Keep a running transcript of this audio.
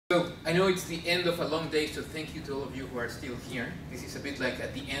So, I know it's the end of a long day, so thank you to all of you who are still here. This is a bit like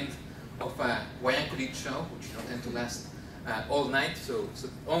at the end of a Wayang Kulit show, which tend to last all night, so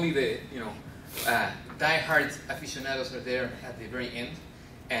only the die-hard aficionados are there at the very end,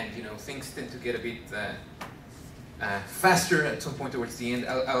 and things tend to get a bit faster at some point towards the end.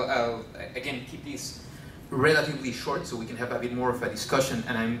 I'll again keep this relatively short so we can have a bit more of a discussion,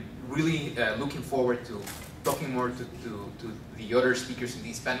 and I'm really looking forward to talking more to the other speakers in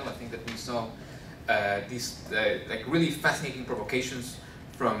this panel. I think that we saw these like really fascinating provocations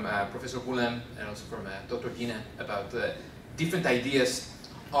from Professor Gulam and also from Dr. Gina about different ideas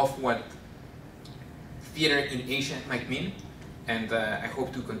of what theater in Asia might mean, and I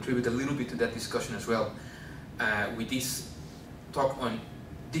hope to contribute a little bit to that discussion as well with this talk on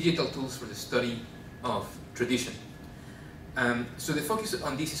digital tools for the study of tradition. So the focus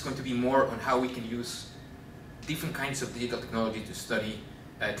on this is going to be more on how we can use different kinds of digital technology to study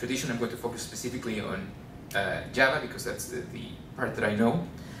tradition. I'm going to focus specifically on Java because that's the part that I know.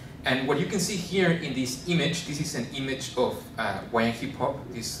 And what you can see here in this image, this is an image of Wayang hip hop.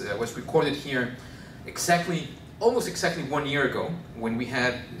 This was recorded here almost exactly 1 year ago, when we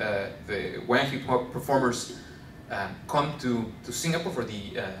had the Wayang hip hop performers come to Singapore for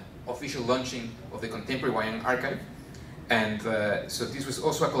the official launching of the Contemporary Wayang Archive. And so this was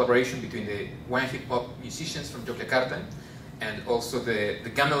also a collaboration between the Wayang hip hop musicians from Yogyakarta and also the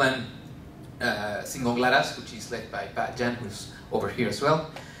Gamelan Singong Laras, which is led by Pa Jan, who's over here as well.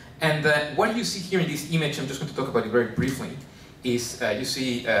 And what you see here in this image, I'm just going to talk about it very briefly, is you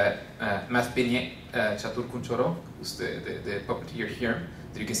see Mas Penye Catur Kunchoro, who's the puppeteer here.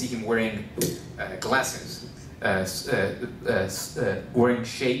 You can see him wearing glasses, wearing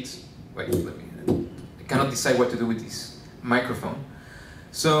shades. Wait, I cannot decide what to do with this microphone.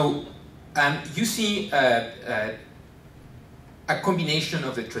 So you see a combination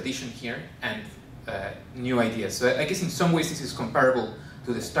of the tradition here and new ideas. So I guess in some ways this is comparable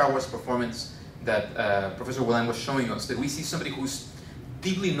to the Star Wars performance that Professor Gulam was showing us, that we see somebody who's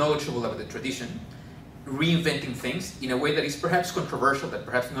deeply knowledgeable about the tradition, reinventing things in a way that is perhaps controversial, that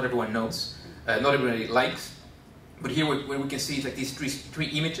perhaps not everyone knows, not everybody likes. But here what we can see is like these three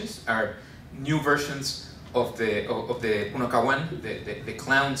images are new versions of the Punokawan, the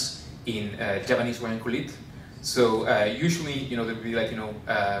clowns in Javanese Wayang Kulit. So usually, there'll be like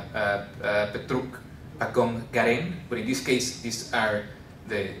Petruk, Pagong, Gareng, but in this case, these are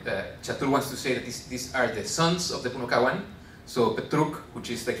the Chatur wants to say that these are the sons of the Punokawan. So Petruk,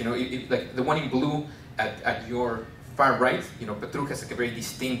 which is like like the one in blue at your far right, Petruk has like a very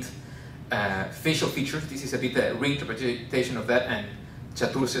distinct facial features. This is a bit a reinterpretation of that, and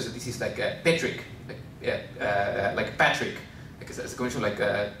Chatur says that this is like Petric, like Patrick, because it's going to like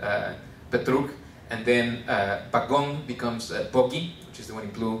Petruk, and then Pagong becomes Bogi, which is the one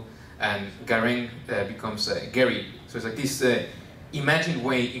in blue, and Gareng becomes Gary. So it's like this imagined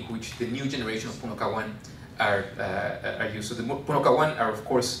way in which the new generation of Punokawan are used. So the Punokawan are of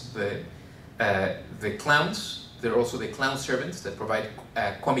course the clowns. They're also the clown servants that provide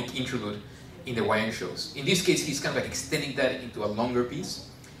a comic interlude in the Wayang shows. In this case, he's kind of like extending that into a longer piece,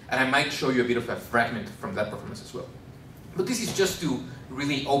 and I might show you a bit of a fragment from that performance as well. But this is just to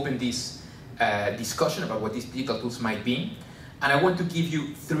really open this discussion about what these digital tools might be, and I want to give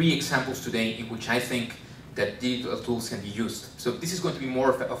you 3 examples today in which I think that digital tools can be used. So this is going to be more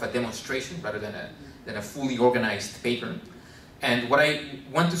of a demonstration rather than a fully organized paper. And what I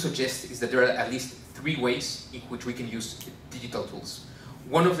want to suggest is that there are at least 3 ways in which we can use digital tools.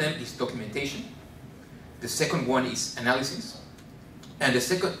 One of them is documentation. The second one is analysis. And the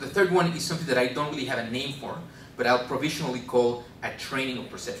third one is something that I don't really have a name for, but I'll provisionally call a training of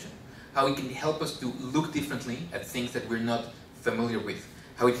perception. How it can help us to look differently at things that we're not familiar with.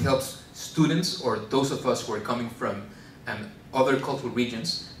 How it helps students or those of us who are coming from other cultural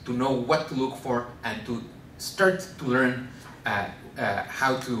regions to know what to look for and to start to learn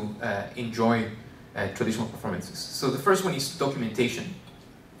how to enjoy traditional performances. So the first one is documentation,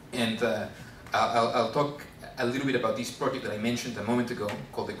 and I'll talk a little bit about this project that I mentioned a moment ago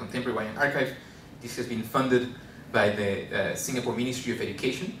called the Contemporary Wayang Archive. This has been funded by the Singapore Ministry of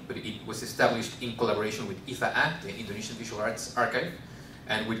Education, but it was established in collaboration with IFAA, the Indonesian Visual Arts Archive,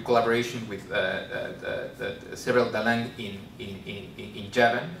 and with collaboration with several dalang in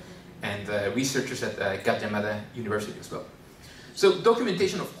Java and researchers at Gadjah Mada University as well. So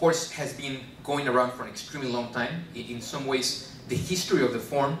documentation, of course, has been going around for an extremely long time. In some ways, the history of the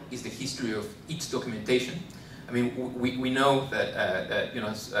form is the history of its documentation. I mean, we know that,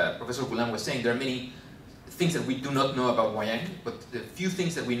 as Professor Gulam was saying, there are many things that we do not know about Wayang, but the few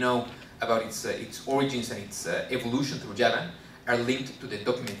things that we know about its origins and its evolution through Java are linked to the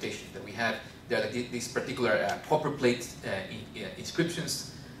documentation that we have. There are like these particular copper plate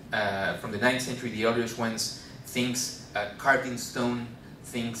inscriptions from the 9th century, the earliest ones, things carved in stone,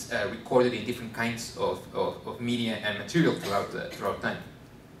 things recorded in different kinds of media and material throughout time.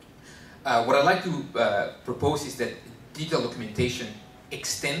 What I'd like to propose is that digital documentation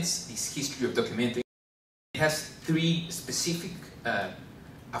extends this history of documenting. It has three specific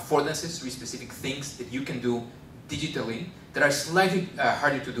affordances, three specific things that you can do digitally that are slightly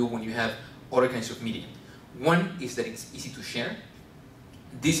harder to do when you have other kinds of media. One is that it's easy to share.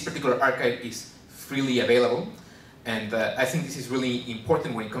 This particular archive is freely available, and I think this is really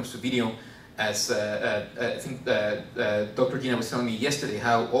important when it comes to video, as I think Dr. Gina was telling me yesterday,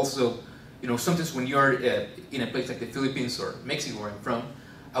 how also, you know, sometimes when you're in a place like the Philippines or Mexico, where I'm from,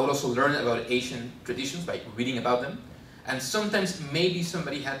 I would also learn about Asian traditions by reading about them. And sometimes maybe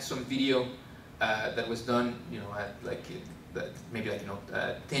somebody had some video that was done, you know, maybe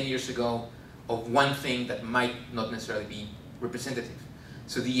 10 years ago, of one thing that might not necessarily be representative.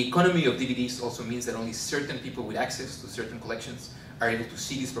 So the economy of DVDs also means that only certain people with access to certain collections are able to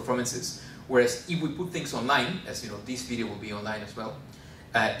see these performances. Whereas if we put things online, as you know, this video will be online as well,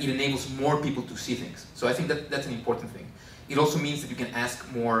 it enables more people to see things. So I think that's an important thing. It also means that you can add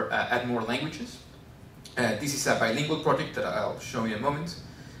more languages. This is a bilingual project that I'll show you in a moment.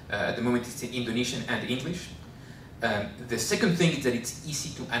 At the moment it's in Indonesian and English. The second thing is that it's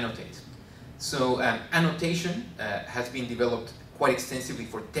easy to annotate. So annotation has been developed quite extensively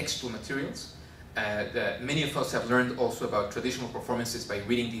for textual materials. Many of us have learned also about traditional performances by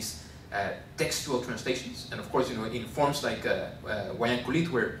reading these textual translations. And of course, you know, in forms like Wayang Kulit,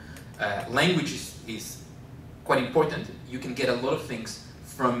 where language is quite important, you can get a lot of things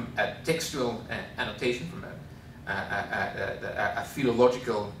from a textual annotation, from a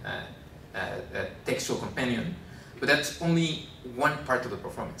philological textual companion. But that's only one part of the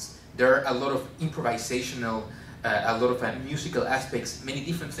performance. There are a lot of improvisational, a lot of musical aspects, many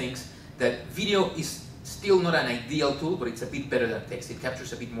different things that video is still not an ideal tool, but it's a bit better than text. It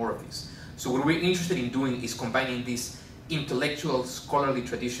captures a bit more of this. So what we're interested in doing is combining these intellectual, scholarly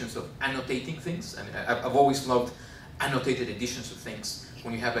traditions of annotating things. And I've always loved annotated editions of things.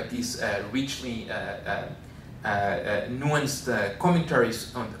 When you have like these richly nuanced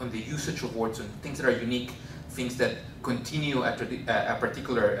commentaries on the usage of words, and things that are unique, things that continue a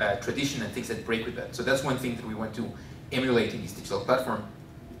particular tradition, and things that break with that. So that's one thing that we want to emulate in this digital platform.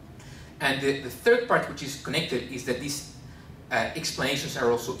 And the third part, which is connected, is that these explanations are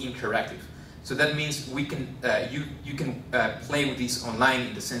also interactive. So that means we can you can play with these online,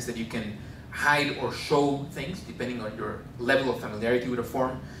 in the sense that you can hide or show things depending on your level of familiarity with a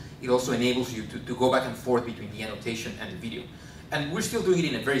form. It also enables you to go back and forth between the annotation and the video. And we're still doing it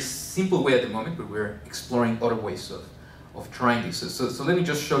in a very simple way at the moment, but we're exploring other ways of trying this. So let me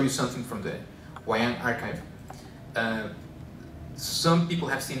just show you something from the Wayang archive. Some people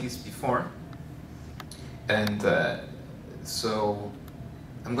have seen this before, and so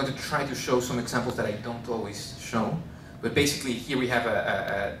I'm going to try to show some examples that I don't always show. But basically, here we have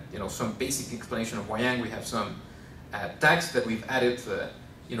some basic explanation of Wayang. We have some tags that we've added,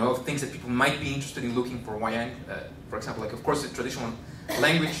 things that people might be interested in looking for Wayang. For example, like, of course, the traditional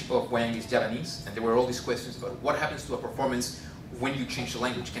language of Wayang is Japanese, and there were all these questions about what happens to a performance when you change the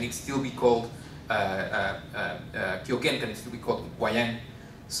language. Can it still be called Kyogen? Can it still be called Wayang?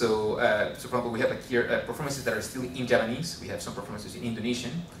 So, for example, we have like here performances that are still in Japanese. We have some performances in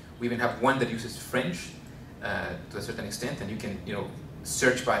Indonesian. We even have one that uses French to a certain extent, and you can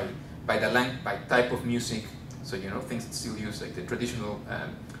search by type of music. So things that still use like the traditional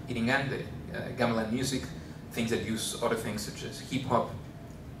Iringan, the gamelan music, things that use other things such as hip hop.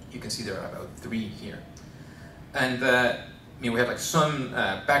 You can see there are about 3 here, and we have like some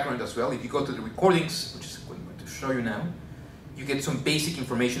background as well. If you go to the recordings, which is what I'm going to show you now, you get some basic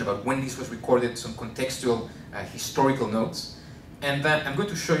information about when this was recorded, some contextual historical notes, and I'm going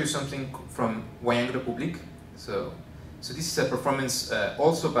to show you something from Wayang Republic. So this is a performance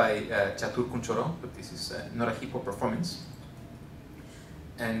also by Catur Kunchoro, but this is not a hip hop performance.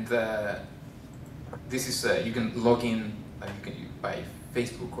 And this is you can log in by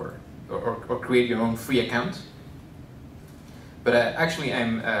Facebook or create your own free account. But actually,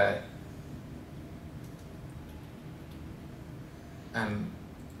 I'm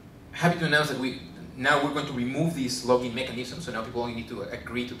happy to announce that we're going to remove this login mechanism. So now people only need to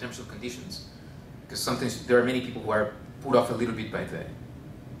agree to terms and conditions, because sometimes there are many people who are put off a little bit by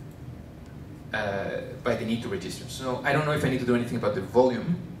the need to register. So I don't know if I need to do anything about the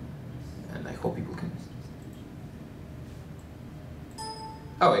volume, and I hope people can.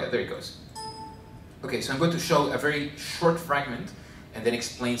 Oh yeah, there it goes. Okay, so I'm going to show a very short fragment and then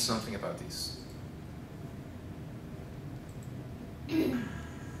explain something about this.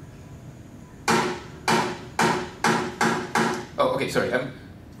 Oh, okay, sorry.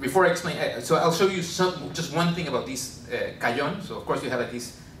 Before I explain, so I'll show you just one thing about this cajon. So of course you have like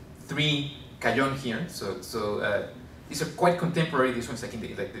these 3 cajon here. So these are quite contemporary. This one's like in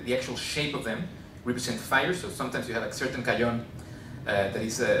the actual shape of them represent fire. So sometimes you have like certain cajon that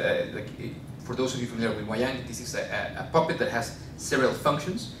is like, for those of you familiar with wayang, this is a puppet that has several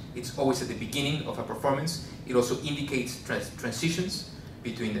functions. It's always at the beginning of a performance. It also indicates transitions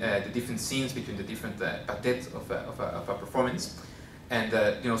between the different scenes, between the different pathets of a performance. And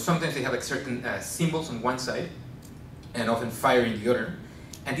you know, sometimes they have like certain symbols on one side, and often fire in the other.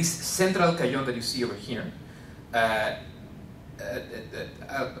 And this central cajon that you see over here,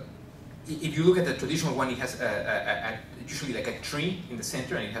 if you look at the traditional one, it has usually like a tree in the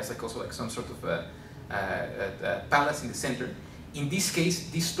center, and it has like also like some sort of palace in the center. In this case,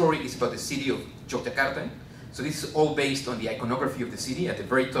 this story is about the city of Yogyakarta. So this is all based on the iconography of the city. At the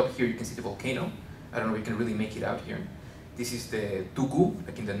very top here, you can see the volcano. I don't know if you can really make it out here. This is the Tugu,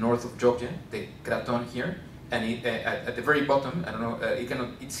 like in the north of Jogja, the Kraton here. And at the very bottom, I don't know,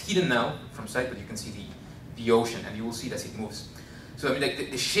 it's hidden now from sight, but you can see the ocean, and you will see it as it moves. So I mean, like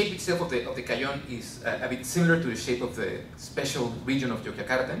the shape itself of the cajon is a bit similar to the shape of the special region of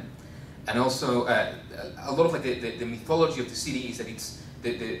Yogyakarta. And also, a lot of like the mythology of the city is that it's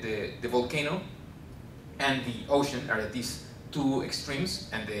the volcano and the ocean are at these 2 extremes,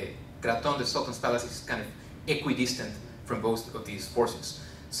 and the Kraton, the Sultan's palace, is kind of equidistant from both of these forces.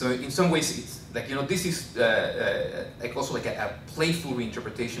 So in some ways, it's like, you know, this is like also like a playful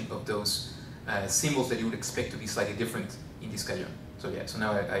reinterpretation of those symbols that you would expect to be slightly different in this cajon. So yeah, so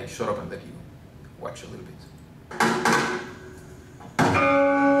now I shut up and let you watch a little bit.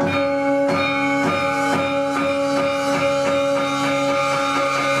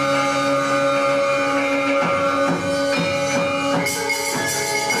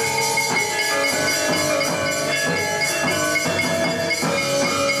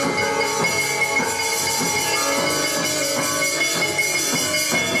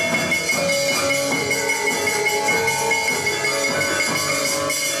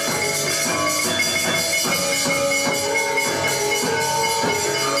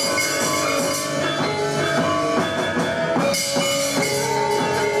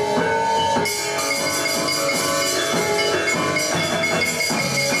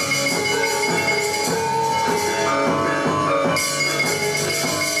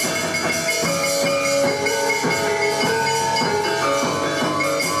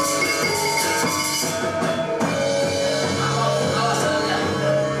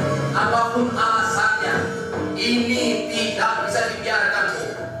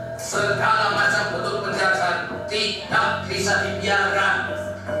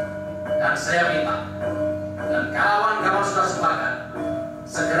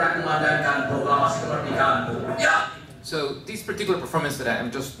 So this particular performance that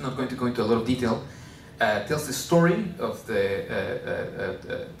I'm just not going to go into a lot of detail tells the story of the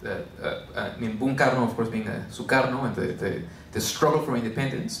Bung-Karno, of course, being Sukarno, and the struggle for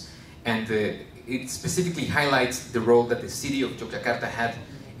independence, and it specifically highlights the role that the city of Yogyakarta had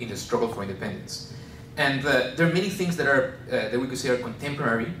in the struggle for independence. And there are many things that are that we could say are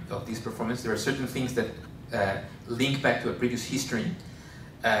contemporary of this performance. There are certain things that link back to a previous history,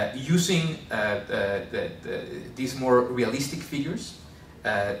 using these more realistic figures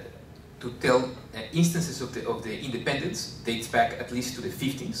to tell instances of the independence dates back at least to the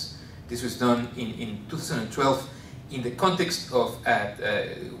 50s. This was done in 2012 in the context of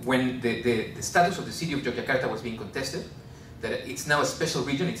when the status of the city of Yogyakarta was being contested, that it's now a special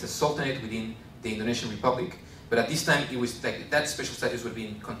region, it's a sultanate within the Indonesian Republic, but at this time it was like that special status was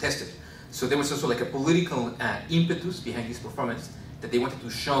being contested. So there was also like a political impetus behind this performance that they wanted to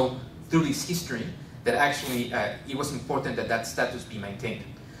show through this history that actually it was important that that status be maintained.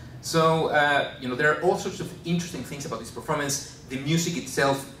 So you know, there are all sorts of interesting things about this performance. The music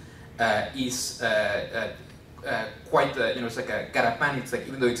itself is quite, you know, it's like a garapan. It's like,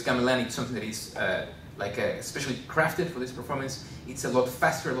 even though it's gamelan, it's something that is like especially crafted for this performance. It's a lot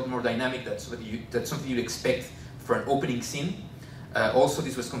faster, a lot more dynamic. That's something you'd expect for an opening scene. Also,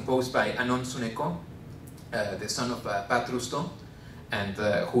 this was composed by Anon Suneko, the son of Patrusto, and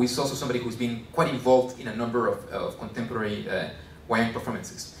who is also somebody who's been quite involved in a number of contemporary wayang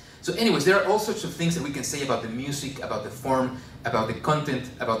performances. So anyways, there are all sorts of things that we can say about the music, about the form, about the content,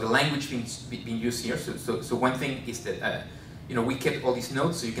 about the language being used here. So one thing is that you know, we kept all these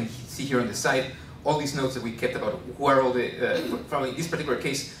notes, so you can see here on the side all these notes that we kept about who are all the, from in this particular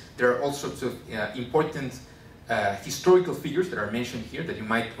case, there are all sorts of important historical figures that are mentioned here that you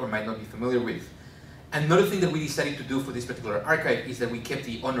might or might not be familiar with. Another thing that we decided to do for this particular archive is that we kept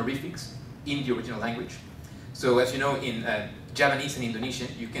the honorifics in the original language. So as you know, in Javanese and Indonesian,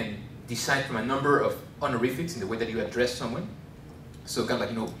 you can decide from a number of honorifics in the way that you address someone. So kind of like,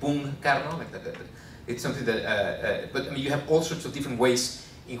 you know, Bung Karno, like that. It's something that, but I mean, you have all sorts of different ways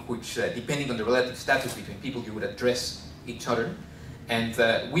in which, depending on the relative status between people, you would address each other. And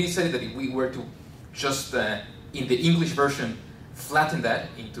we decided that if we were to just, in the English version, flatten that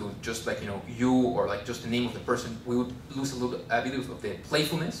into just like, you know, you or like just the name of the person, we would lose a bit of the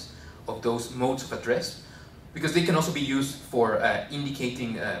playfulness of those modes of address, because they can also be used for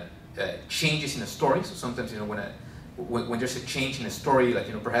indicating changes in a story. So sometimes, you know, when there's a change in a story, like,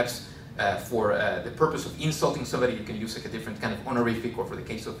 you know, perhaps for the purpose of insulting somebody, you can use like a different kind of honorific, or for the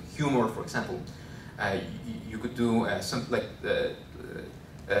case of humor, for example, you could do something like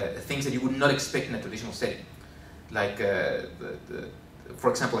things that you would not expect in a traditional setting. Like, for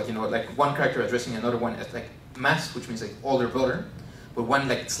example, like, you know, like one character addressing another one as like mas, which means like older brother, but one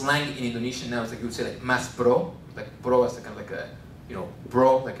like slang in Indonesian now is like you would say like mas bro, like bro as kind of like a, you know,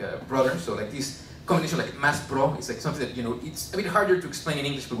 bro, like a brother. So like this combination like mas bro is like something that, you know, it's a bit harder to explain in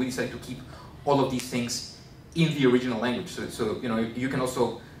English, but we decided to keep all of these things in the original language. So you know, you can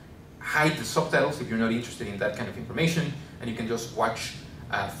also hide the subtitles if you're not interested in that kind of information, and you can just watch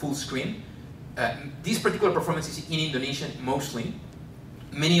full screen. These particular performances in Indonesian mostly,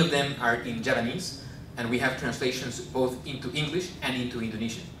 many of them are in Javanese, and we have translations both into English and into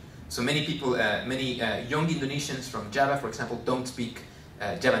Indonesian. So many people, many young Indonesians from Java, for example, don't speak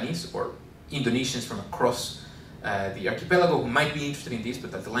Javanese, or Indonesians from across the archipelago who might be interested in this,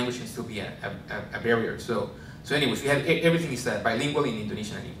 but that the language can still be a barrier. So anyways, we have everything is bilingual in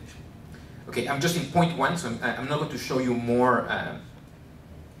Indonesian and English. Okay, I'm just in point one, so I'm not going to show you more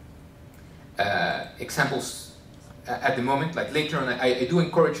examples at the moment. Like later on, I do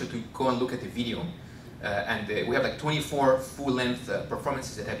encourage you to go and look at the video. And we have like 24 full-length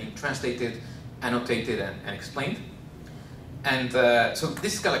performances that have been translated, annotated, and explained. And so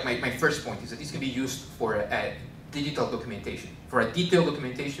this is kind of like my first point, is that this can be used for a digital documentation, for a detailed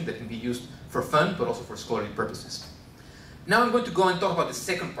documentation that can be used for fun, but also for scholarly purposes. Now I'm going to go and talk about the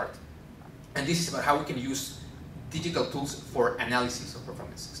second part. And this is about how we can use digital tools for analysis of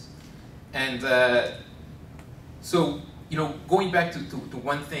performances. And so, you know, going back to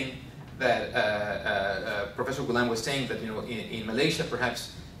one thing that Professor Gulam was saying, that, you know, in Malaysia,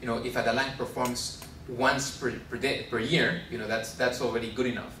 perhaps, you know, if a dalang performs once per year, you know, that's already good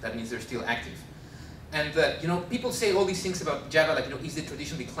enough. That means they're still active. And you know, people say all these things about Java, like, you know, is the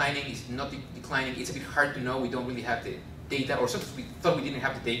tradition declining? Is it not declining? It's a bit hard to know. We don't really have the data, or sometimes we thought we didn't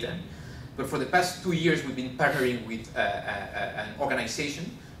have the data. But for the past 2 years, we've been partnering with an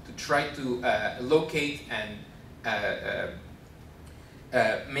organization to try to locate and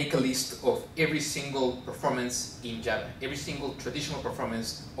make a list of every single performance in Java, every single traditional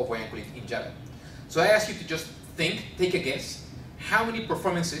performance of wayang kulit in Java. So I ask you to just think, take a guess. How many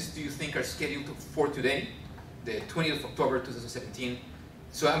performances do you think are scheduled for today, the 20th of October 2017?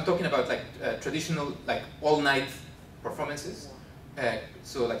 So I'm talking about like traditional, like all-night performances.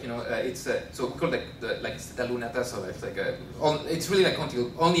 So like, you know, it's so we call it like the lunata. So it's like it's really like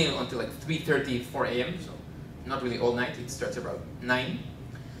only until like 3:30, 4 a.m. So not really all night. It starts about 9,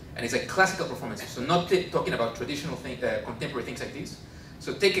 and it's like classical performances. So not talking about traditional contemporary things like this.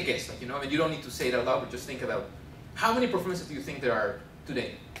 So take a guess. Like, you know, I mean, you don't need to say it out loud, but just think about how many performances do you think there are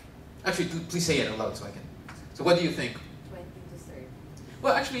today. Actually, please say it out loud so I can. So what do you think? 20 to 30.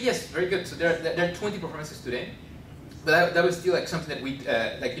 Well, actually, yes, very good. So there are 20 performances today. But that was still like something that we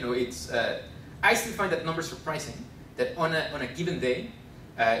like, you know, it's I still find that number surprising, that on a given day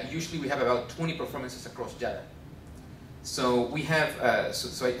usually we have about 20 performances across Java. So we have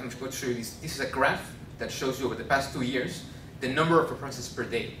so I'm going to show you this. This is a graph that shows you over the past 2 years the number of performances per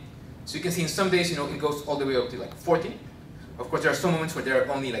day. So you can see in some days, you know, it goes all the way up to like 40. Of course, there are some moments where there are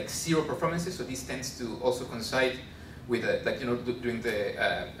only like 0 performances. So this tends to also coincide with like, you know, during the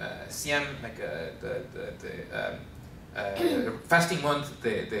Siam, like fasting month,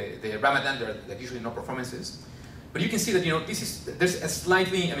 the Ramadan, there are like usually no performances. But you can see that, you know, there's a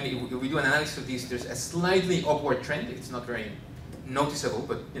slightly, I mean, if we do an analysis of this, there's a slightly upward trend. It's not very noticeable,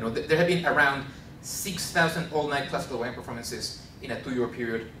 but, you know, there have been around 6,000 all-night classical wayang performances in a 2-year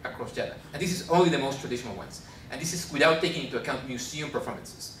period across Java. And this is only the most traditional ones. And this is without taking into account museum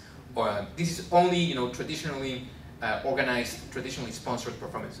performances. Or this is only, you know, traditionally organized, traditionally sponsored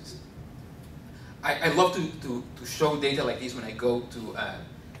performances. I love to show data like this when I go to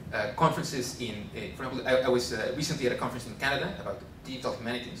conferences in, for example, I was recently at a conference in Canada about digital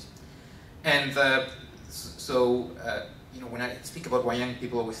humanities, and you know, when I speak about Wayang,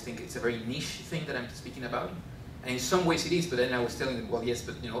 people always think it's a very niche thing that I'm speaking about, and in some ways it is. But then I was telling them, well, yes,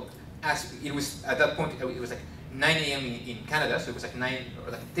 but you know, as it was at that point, it was like 9 a.m. in Canada, so it was like 9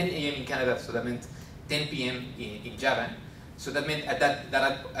 or like 10 a.m. in Canada, so that meant 10 p.m. in Java. So that meant at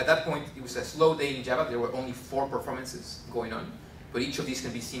that point it was a slow day in Java. There were only 4 performances going on, but each of these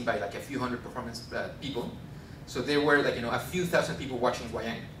can be seen by like a few hundred performance people. So there were like, you know, a few thousand people watching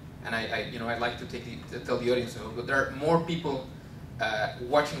Wayang, and I you know, I'd like to tell the audience, you know, but there are more people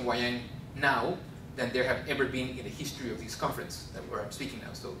watching Wayang now than there have ever been in the history of this conference where I'm speaking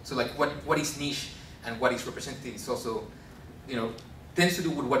now. So like what is niche and what is representative is also, you know, tends to do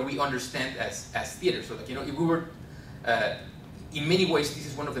with what we understand as theater. So like, you know, if we were, in many ways, this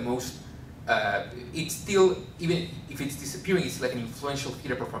is one of the most, it's still, even if it's disappearing, it's like an influential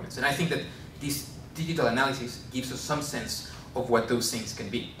theater performance. And I think that this digital analysis gives us some sense of what those things can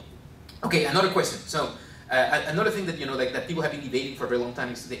be. Okay, another question. So another thing that, you know, like that people have been debating for a very long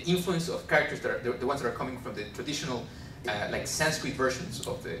time is the influence of characters that are the ones that are coming from the traditional, like Sanskrit versions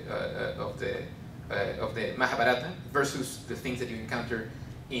of the Mahabharata versus the things that you encounter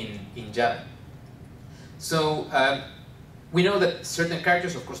in Java. So we know that certain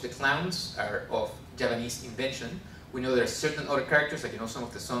characters, of course, the clowns are of Javanese invention. We know there are certain other characters, like, you know, some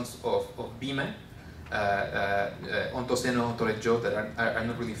of the sons of Bhima, Ontoseno, Torejo, that are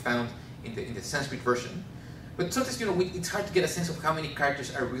not really found in the Sanskrit version. But sometimes, you know, it's hard to get a sense of how many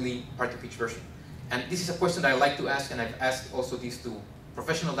characters are really part of each version. And this is a question that I like to ask, and I've asked also this to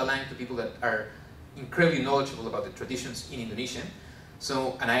professional Dalang, to people that are incredibly knowledgeable about the traditions in Indonesia.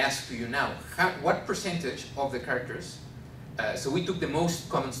 So, and I ask to you now, what percentage of the characters, so we took the most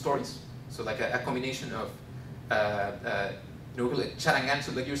common stories, so like a combination of, you know, like charangan,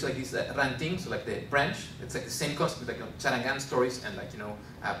 so like use like this ranting, so like the branch, it's like the same concept, like, you know, charangan stories, and like, you know,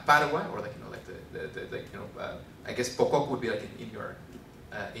 parwa, or like, you know, like the like, you know, I guess pokok would be like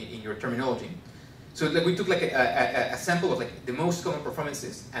in your terminology. So like we took like a sample of like the most common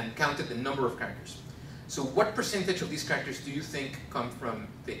performances and counted the number of characters. So what percentage of these characters do you think come from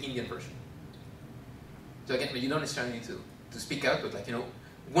the Indian version? So again, you don't necessarily need to speak out, but like, you know,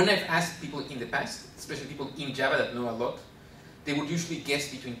 when I've asked people in the past, especially people in Java that know a lot, they would usually guess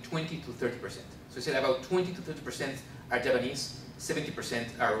between 20 to 30%. So I said about 20 to 30% are Javanese,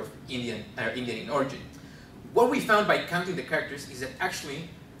 70% are of Indian in origin. What we found by counting the characters is that actually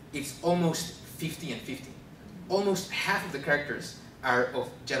it's almost 50 and 50. Almost half of the characters are of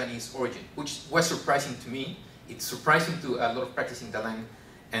Javanese origin, which was surprising to me. It's surprising to a lot of practicing Dalang,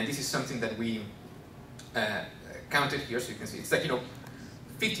 and this is something that we counted here, so you can see. It's like, you know,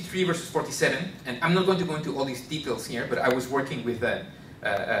 53 versus 47, and I'm not going to go into all these details here, but I was working with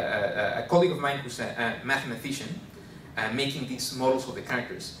a colleague of mine who's a mathematician, making these models of the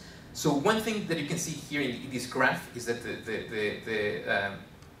characters. So one thing that you can see here in this graph is that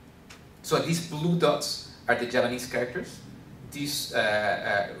so these blue dots are the Javanese characters. These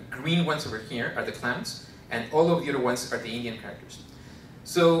green ones over here are the clowns, and all of the other ones are the Indian characters.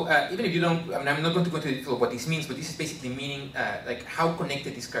 So even if you don't, I mean, I'm not going to go into the detail of what this means, but this is basically meaning like how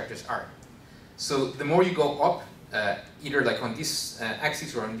connected these characters are. So the more you go up, either like on this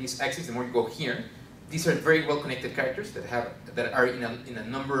axis or on this axis, the more you go here, these are very well connected characters that are in a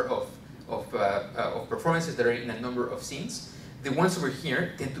number of performances, that are in a number of scenes. The ones over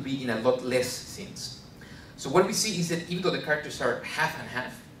here tend to be in a lot less scenes. So what we see is that even though the characters are half and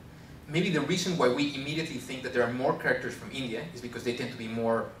half, maybe the reason why we immediately think that there are more characters from India is because they tend to be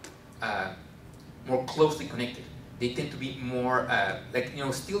more closely connected. They tend to be more, like, you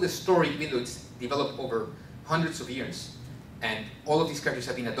know, still the story, even though it's developed over hundreds of years, and all of these characters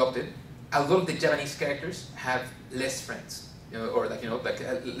have been adopted, a lot of the Javanese characters have less friends, you know, or like, you know, like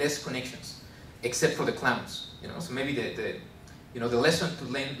less connections, except for the clowns, you know. So maybe the lesson to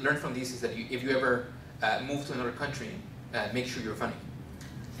learn from this is that if you ever move to another country, make sure you're funny.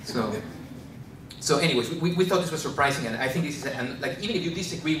 So anyways, we thought this was surprising, and I think this is, like, even if you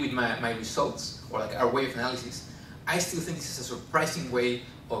disagree with my results, or like our way of analysis, I still think this is a surprising way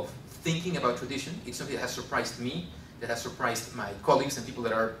of thinking about tradition. It's something that has surprised me, that has surprised my colleagues and people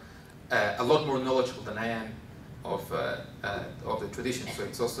that are a lot more knowledgeable than I am of the tradition. So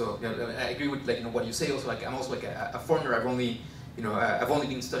it's also, you know, I agree with, like, you know, what you say. Also, like, I'm also like a foreigner. I've only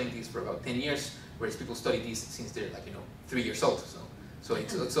been studying this for about 10 years, whereas people study this since they're, like, you know, 3 years old. So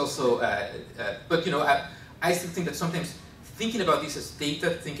it's also, but, you know, I still think that sometimes thinking about this as data,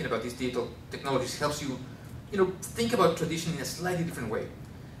 thinking about these digital technologies helps you, you know, think about tradition in a slightly different way.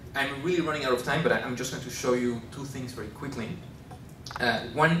 I'm really running out of time, but I'm just going to show you two things very quickly.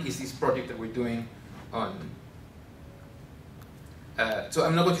 One is this project that we're doing on. So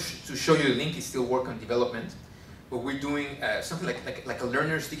I'm not going to show you the link. It's still work on development, but we're doing something like a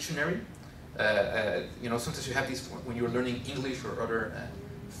learner's dictionary. You know, sometimes you have this when you're learning English or other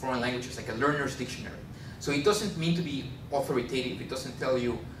foreign languages, like a learner's dictionary. So it doesn't mean to be authoritative. It doesn't tell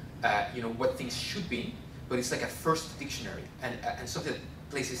you, you know, what things should be, but it's like a first dictionary and something that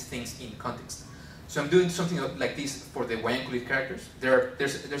places things in context. So I'm doing something like this for the Guayanculid characters.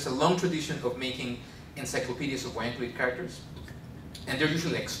 There's a long tradition of making encyclopedias of Guayanculid characters, and they're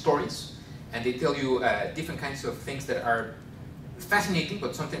usually like stories, and they tell you different kinds of things that are fascinating,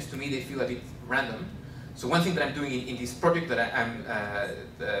 but sometimes to me they feel a bit random. So one thing that I'm doing in this project that I'm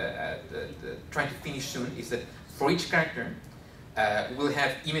trying to finish soon is that for each character we'll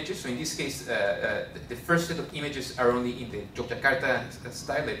have images. So in this case, the first set of images are only in the Yogyakarta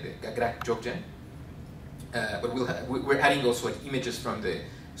style, like the Gagrak Jogja. But we're adding also like images from the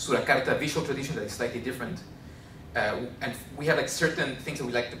Surakarta visual tradition that is slightly different. And we have like certain things that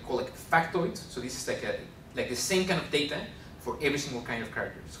we like to call like factoids. So this is like the same kind of data for every single kind of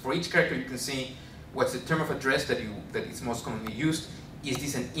character. So for each character you can see what's the term of address that is most commonly used. Is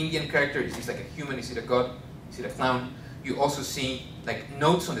this an Indian character? Is this like a human? Is it a god? Is it a clown? You also see like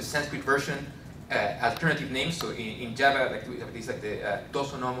notes on the Sanskrit version, alternative names. So in Java, like we have these like the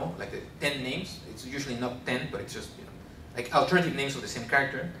dosonomo, like the 10 names. It's usually not 10, but it's just, you know, like alternative names of the same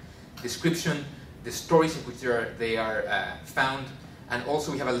character. Description, the stories in which they are found, and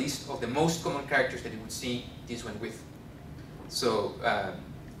also we have a list of the most common characters that you would see this one with. So,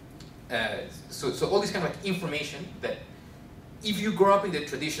 so all this kind of like information that if you grow up in the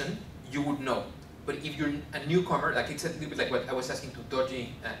tradition, you would know. But if you're a newcomer, like it's a little bit like what I was asking to Doji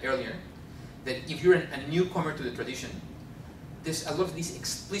earlier, that if you're a newcomer to the tradition, there's a lot of this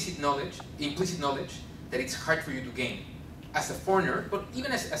implicit knowledge that it's hard for you to gain. As a foreigner, but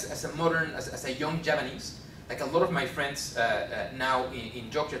even as a modern, as a young Japanese, like a lot of my friends now in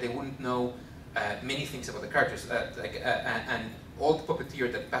Jogja, they wouldn't know many things about the characters. An old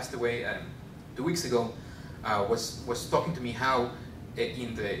puppeteer that passed away 2 weeks ago was talking to me how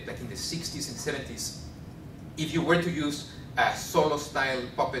in the 60s and 70s, if you were to use a solo style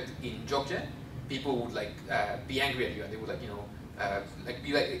puppet in Jogja, people would like be angry at you, and they would like, you know,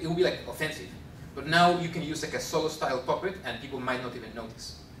 it would be like offensive. But now you can use like a solo style puppet and people might not even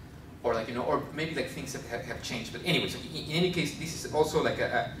notice. Or like, you know, or maybe like things have changed. But anyways, in any case, this is also like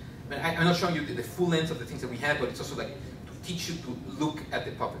I mean, I'm not showing you the full length of the things that we have, but it's also like to teach you to look at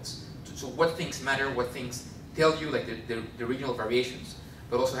the puppets. So what things matter, what things tell you like the regional variations,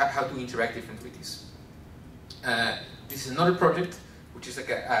 but also how to interact differently with this. This is another project, which is like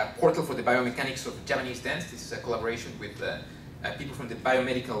a portal for the biomechanics of Japanese dance. This is a collaboration with people from the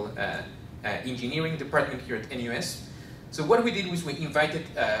biomedical engineering department here at NUS. So what we did was we invited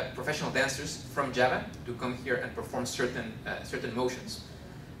professional dancers from Java to come here and perform certain motions.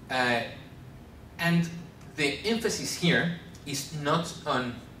 And the emphasis here is not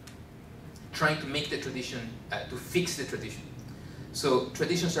on trying to make the tradition, to fix the tradition. So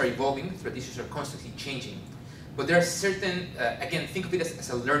traditions are evolving, traditions are constantly changing. But there are certain, again, think of it as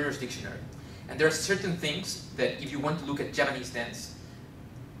a learner's dictionary. And there are certain things that if you want to look at Japanese dance,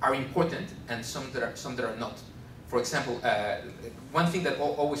 are important, and some that are not. For example, one thing that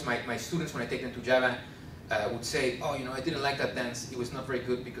always my students, when I take them to Java, would say, oh, you know, I didn't like that dance, it was not very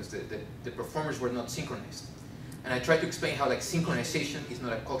good because the performers were not synchronized. And I try to explain how like synchronization is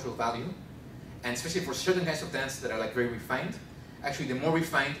not a cultural value, and especially for certain kinds of dance that are like very refined, actually the more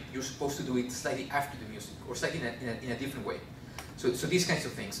refined, you're supposed to do it slightly after the music, or slightly in a different way. So these kinds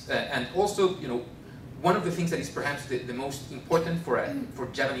of things. And also, you know, one of the things that is perhaps the most important for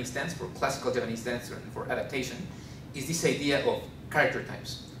Japanese dance, for classical Japanese dance, and for adaptation, is this idea of character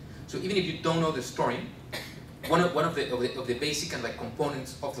types. So even if you don't know the story, one of the basic and like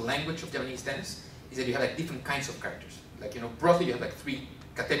components of the language of Japanese dance is that you have like different kinds of characters. Like, you know, broadly you have like 3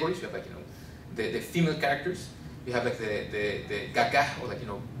 categories. You have like, you know, the female characters. You have like the gaga, or like, you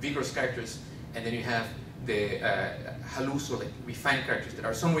know, vigorous characters, and then you have the halus, or like refined characters that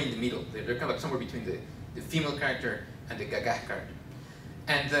are somewhere in the middle. They're kind of like somewhere between the female character and the gaga character.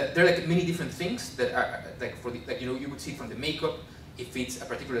 And there are like many different things that are like you know, you would see from the makeup if it's a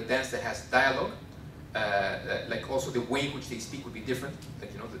particular dance that has dialogue. Like also the way in which they speak would be different.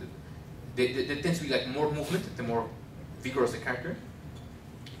 Like, you know, there tends to be like more movement the more vigorous the character,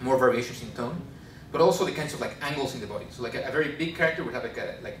 more variations in tone, but also the kinds of like angles in the body. So like a very big character would have like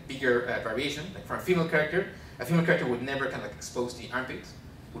a bigger variation. Like for a female character would never kind of like expose the armpits.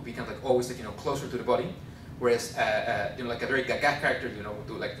 Would be kind of like always like, you know, closer to the body. Whereas you know, like a very gaga character, you know, would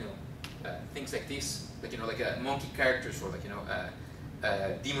do like, you know, things like this, like, you know, like monkey characters, or like, you know,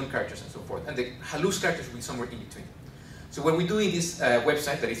 demon characters and so forth. And the halluc characters will be somewhere in between. So what we do in this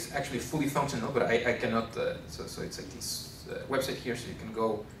website that is actually fully functional, but I cannot, so it's like this website here, so you can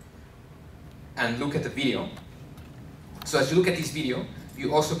go and look at the video. So as you look at this video,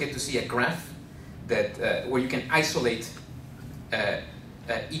 you also get to see a graph that where you can isolate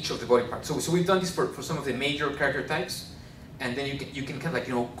each of the body parts. So we've done this for some of the major character types, and then you can kind of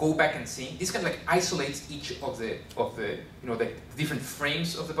like go back and see. This kind of like isolates each of the the different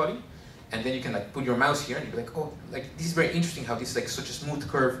frames of the body, and then you can like put your mouse here and you'll be like, oh, like this is very interesting how this is like such a smooth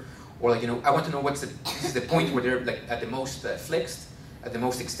curve, or like I want to know this is the point where they're like at the most flexed, at the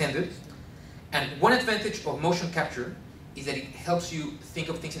most extended. And one advantage of motion capture is that it helps you think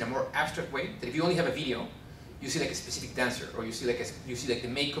of things in a more abstract way. That if you only have a video, you see like a specific dancer, or you see like the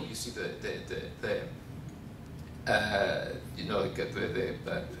makeup, you see the how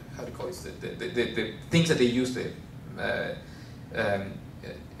do you call it, the things that they use, the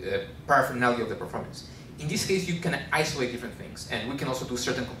paraphernalia of the performance. In this case, you can isolate different things, and we can also do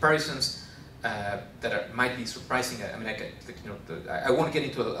certain comparisons that might be surprising. I mean, I won't get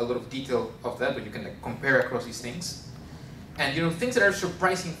into a lot of detail of that, but you can like compare across these things. And things that are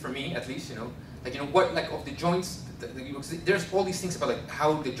surprising for me, at least, what like of the joints. There's all these things about like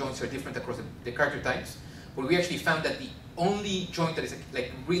how the joints are different across the character types, but we actually found that the only joint that is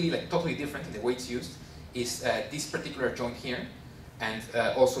like really like totally different in the way it's used is this particular joint here, and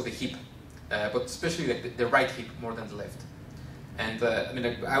also the hip, but especially like the right hip more than the left. And I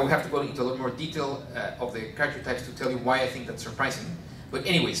mean, I will have to go into a lot more detail of the character types to tell you why I think that's surprising. But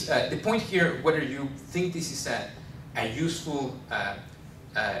anyways, the point here, whether you think this is a useful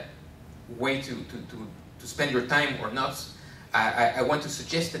way to spend your time or not, I want to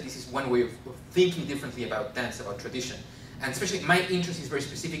suggest that this is one way of thinking differently about dance, about tradition. And especially my interest is very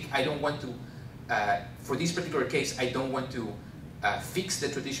specific. I don't want to, for this particular case, I don't want to fix the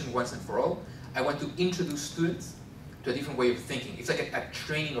tradition once and for all. I want to introduce students to a different way of thinking. It's like a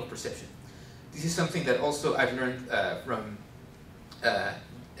training of perception. This is something that also I've learned from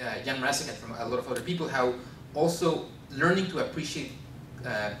Jan Mrazek and from a lot of other people, how also learning to appreciate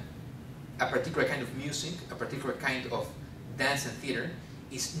a particular kind of music, a particular kind of dance and theater,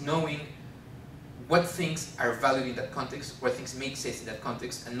 is knowing what things are valued in that context, what things make sense in that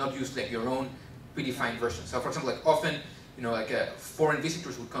context, and not use like your own predefined version. So for example, like often, foreign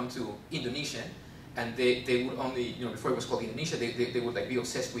visitors would come to Indonesia, and they would only, before it was called Indonesia, they would like be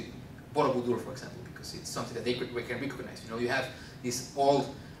obsessed with Borobudur, for example, because it's something that they can recognize. You have these old,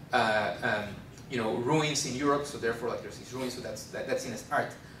 ruins in Europe, so therefore like there's these ruins, so that's seen as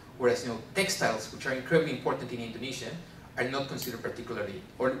art. Whereas textiles, which are incredibly important in Indonesia, are not considered particularly,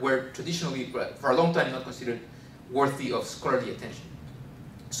 or were traditionally for a long time not considered worthy of scholarly attention.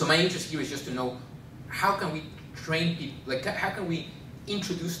 So my interest here is just to know how can we train people, like how can we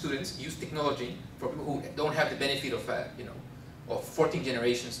introduce students, use technology for people who don't have the benefit of of 14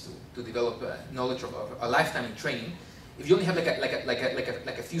 generations to develop knowledge of a lifetime in training. If you only have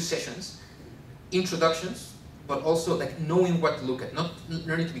like a few sessions, introductions, but also like knowing what to look at, not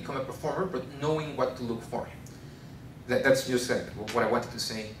learning to become a performer, but knowing what to look for. That's just what I wanted to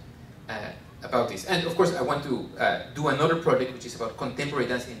say about this. And of course, I want to do another project which is about contemporary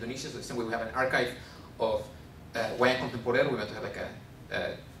dance in Indonesia. So the same way we have an archive of wayang contemporero, we want to have like a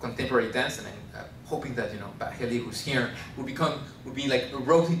contemporary dance, and I'm hoping that Heli, who's here, will be like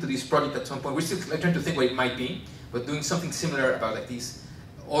roped into this project at some point. We're still trying to think what it might be, but doing something similar about like these,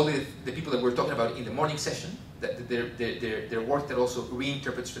 all the people that we're talking about in the morning session, that their work that also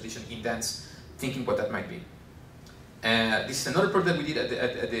reinterprets tradition in dance, thinking what that might be. This is another project that we did at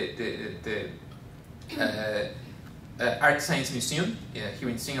the Art Science Museum here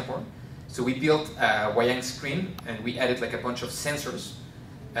in Singapore. So we built a wayang screen, and we added like a bunch of sensors.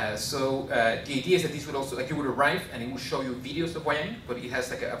 The idea is that this would also, like you would arrive and it will show you videos of wayang, but it has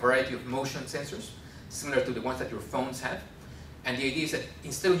like a variety of motion sensors, similar to the ones that your phones have. And the idea is that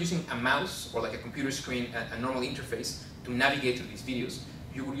instead of using a mouse or like a computer screen, a normal interface to navigate to these videos,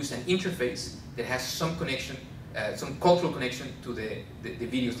 you would use an interface that has some connection, some cultural connection to the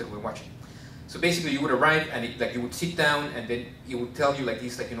videos that we're watching. So basically, you would arrive and you would sit down, and then it would tell you like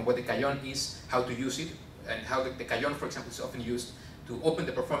this, what the cajon is, how to use it, and how the cajon, for example, is often used to open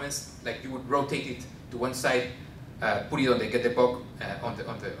the performance. Like you would rotate it to one side, put it on the getebok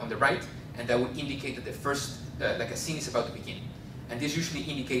on the right, and that would indicate that the first like a scene is about to begin. And this usually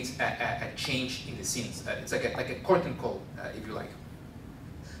indicates a change in the scenes. It's like a curtain call, if you like.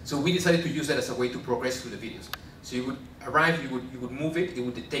 So we decided to use that as a way to progress through the videos. So you would arrive, you would move it, it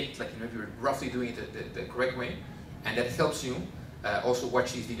would detect if you're roughly doing it the correct way, and that helps you also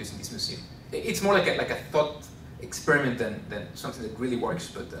watch these videos in this museum. It's more like a thought experiment than something that really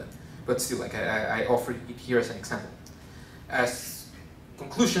works, but still, like I offer it here as an example. As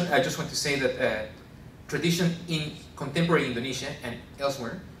conclusion, I just want to say that tradition in contemporary Indonesia and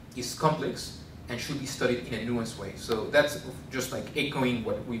elsewhere is complex and should be studied in a nuanced way. So that's just like echoing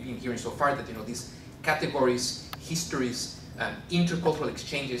what we've been hearing so far, that these categories, histories, intercultural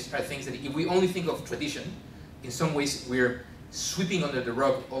exchanges are things that if we only think of tradition, in some ways we're sweeping under the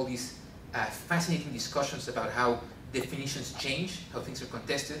rug all these fascinating discussions about how definitions change, how things are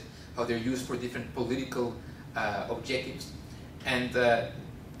contested, how they're used for different political objectives. And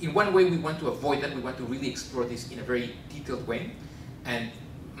in one way we want to avoid that. We want to really explore this in a very detailed way. And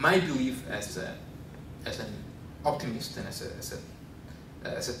my belief as an optimist and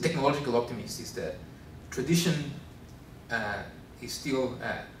as a technological optimist is that tradition is still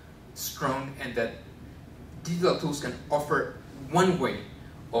strong, and that digital tools can offer one way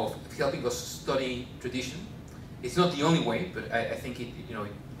of helping us study tradition. It's not the only way, but I think it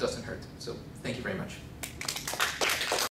doesn't hurt. So thank you very much.